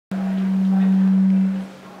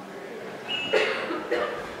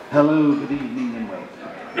Hello, good evening and welcome.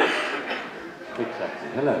 Exactly.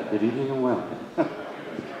 Hello, good evening and welcome.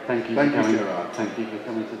 Thank you, Gerard. Thank you for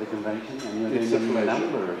coming to the convention. And you're It's doing a a pleasure.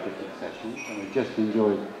 number of different sessions, and we just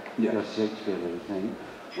enjoyed your Shakespeare little thing.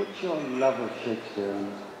 What's your love of Shakespeare,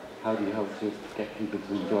 and how do you hope to get people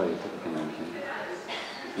to enjoy it at the convention?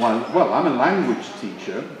 Well, I'm a language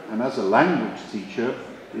teacher, and as a language teacher,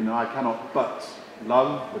 I cannot but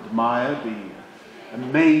love, admire, be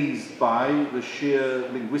amazed by the sheer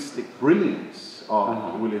linguistic brilliance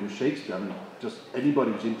of William Shakespeare. I mean, just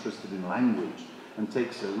anybody who's interested in language and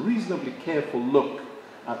takes a reasonably careful look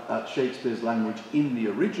at Shakespeare's language in the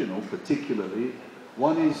original, particularly,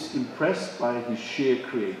 one is impressed by his sheer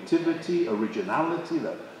creativity, originality,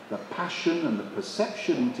 the passion and the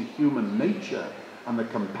perception into human nature, and the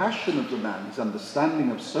compassion of the man, his understanding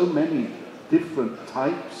of so many different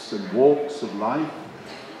types and walks of life.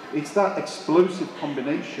 It's that explosive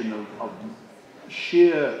combination of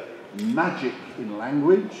sheer magic in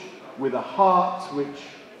language with a heart which,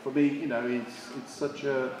 for me, it's such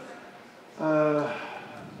a,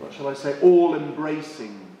 what shall I say,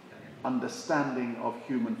 all-embracing understanding of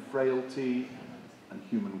human frailty and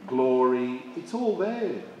human glory. It's all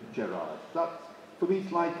there, Gerard. That, for me,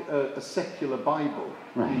 it's like a secular Bible.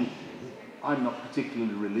 Right. I'm not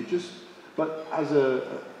particularly religious, but as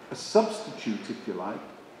a substitute, if you like,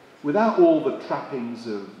 without all the trappings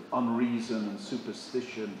of unreason and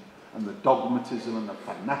superstition and the dogmatism and the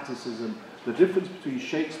fanaticism, the difference between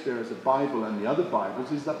Shakespeare as a Bible and the other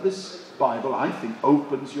Bibles is that this Bible, I think,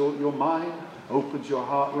 opens your mind, opens your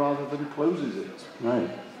heart rather than closes it.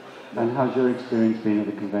 Right. And how's your experience been at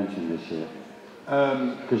the convention this year?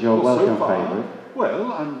 Because you're a welcome favourite.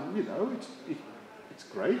 Well, it's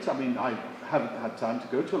great. I mean, I haven't had time to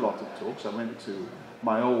go to a lot of talks. I went to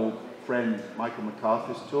my old friend Michael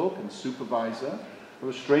McCarthy's talk and supervisor. I have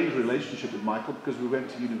a strange relationship with Michael because we went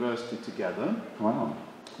to university together. Wow.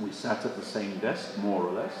 We sat at the same desk, more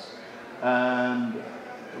or less, and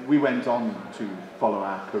we went on to follow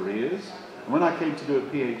our careers. And when I came to do a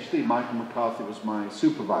PhD, Michael McCarthy was my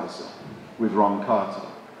supervisor with Ron Carter.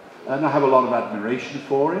 And I have a lot of admiration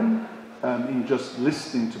for him. In just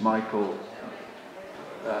listening to Michael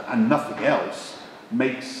and nothing else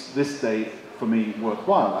makes this day for me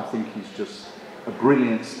worthwhile. I think he's just a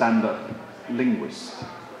brilliant stand-up linguist,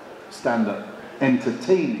 stand-up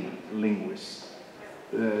entertaining linguist.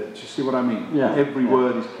 Do you see what I mean? Yeah. Every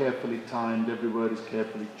word is carefully timed, every word is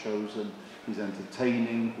carefully chosen. He's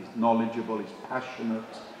entertaining, he's knowledgeable, he's passionate,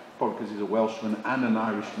 probably because he's a Welshman and an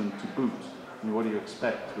Irishman to boot. I mean, what do you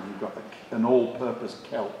expect when you've got an all-purpose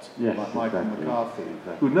Celt like Michael McCarthy,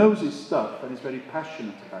 who knows his stuff and is very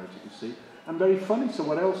passionate about it, you see, and very funny. So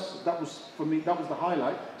what else? That was, for me, that was the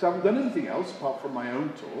highlight. So I haven't done anything else apart from my own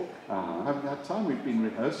talk. I haven't had time. We've been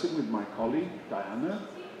rehearsing with my colleague, Diana,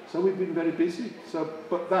 so we've been very busy. So,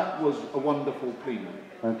 but that was a wonderful plenary.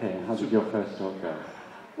 Okay, how did your first talk go?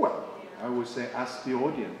 Well, I always say, ask the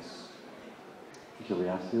audience. Shall we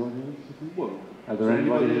ask the audience? Well, are there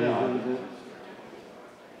anybody there?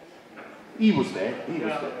 He was there. He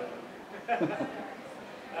was there.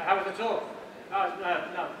 How was the talk?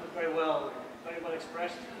 No, very well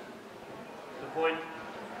expressed. The point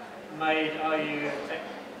made: are you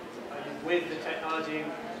with the technology,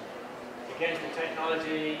 against the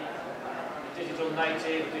technology, digital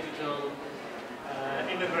native, digital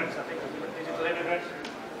immigrants? I think digital immigrants.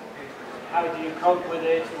 How do you cope with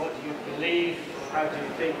it? What do you believe? How do you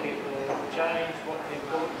think it will change? What the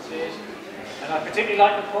importance is? And I particularly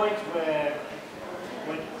like the point where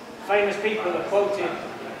when famous people are quoted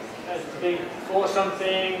as being for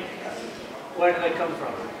something, where do they come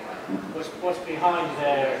from? What's behind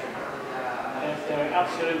their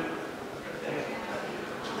absolute,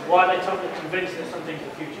 why are they totally convinced that something's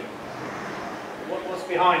the future? What's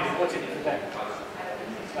behind it? What's in it for them?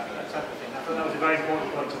 That type of thing. I thought that was a very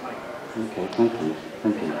important point to make. Okay, thank you.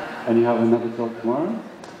 Thank you. And you have another talk tomorrow?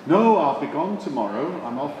 No, I'll be gone tomorrow.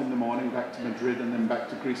 I'm off in the morning back to Madrid and then back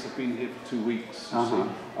to Greece. I've been here for 2 weeks. So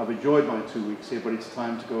I've enjoyed my 2 weeks here, but it's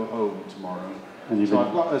time to go home tomorrow. So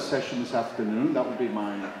I've got a session this afternoon. That will be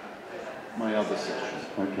my other session.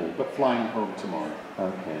 Okay. But flying home tomorrow.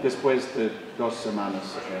 Okay. Después de 2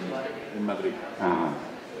 semanas en Madrid.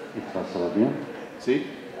 ¿Y pasó bien? ¿Sí?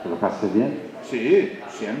 ¿Te lo pasaste bien? Sí,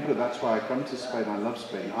 siempre. That's why I come to Spain. I love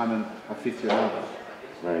Spain. I'm an aficionado.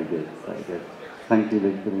 Very good, very good. Thank you,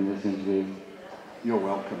 Luke, for doing this interview. You're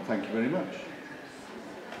welcome. Thank you very much.